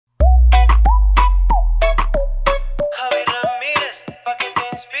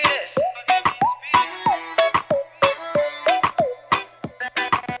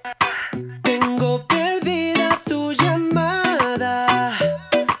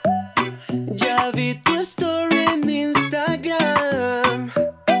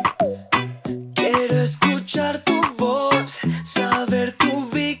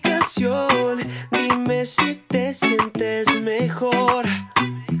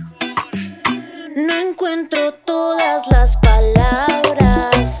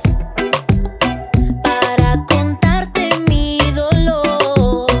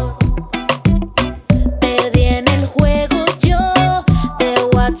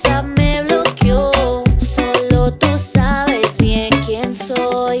WhatsApp me bloqueó. Solo tú sabes bien quién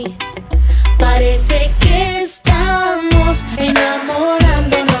soy. Parece que estamos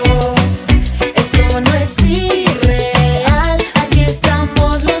enamorándonos. Esto no es irreal, aquí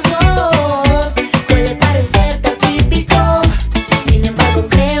estamos los dos. Puede parecerte atípico, sin embargo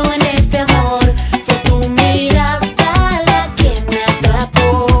creo en este amor. Fue tu mirada la que me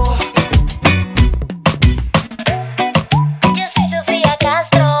atrapó. Yo soy Sofía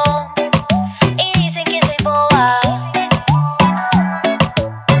Castro y dicen que soy boba.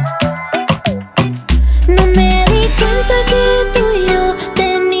 No me di cuenta que tú y yo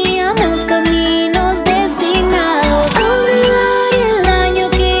teníamos caminos destinados a olvidar el año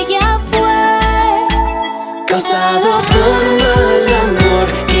que ya fue, causado por un mal amor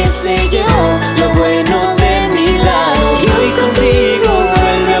que se llevó lo bueno de mi lado. Y hoy contigo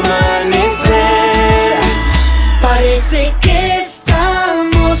vuelve a amanecer. Parece que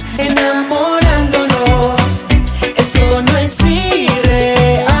estamos enamorándonos. Esto no es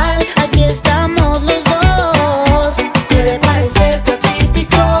irreal, aquí estamos los dos. Puede parecerte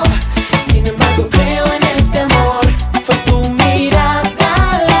atípico, sin embargo creo en este amor. Fue tu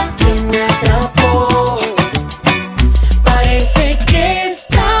mirada la que me atrapó. Parece que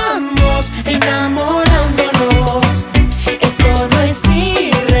estamos enamorándonos. Esto no es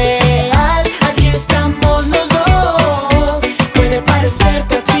irreal, aquí estamos los dos. Puede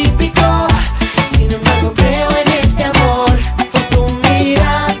parecerte atípico, sin embargo creo en este amor. Fue tu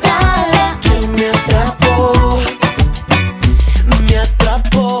mirada la que me atrapó. Me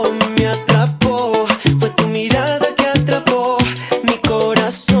atrapó, me atrapó. Fue tu mirada que atrapó mi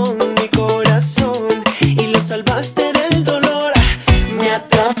corazón, y lo salvaste del dolor. Me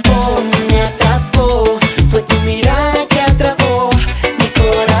atrapó, me atrapó. Fue tu mirada que atrapó mi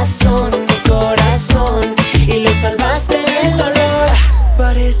corazón, y lo salvaste del dolor.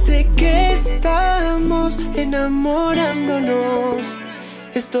 Parece que estamos enamorándonos.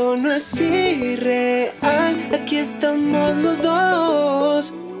 Esto no es irreal, aquí estamos los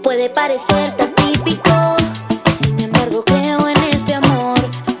dos. Puede parecerte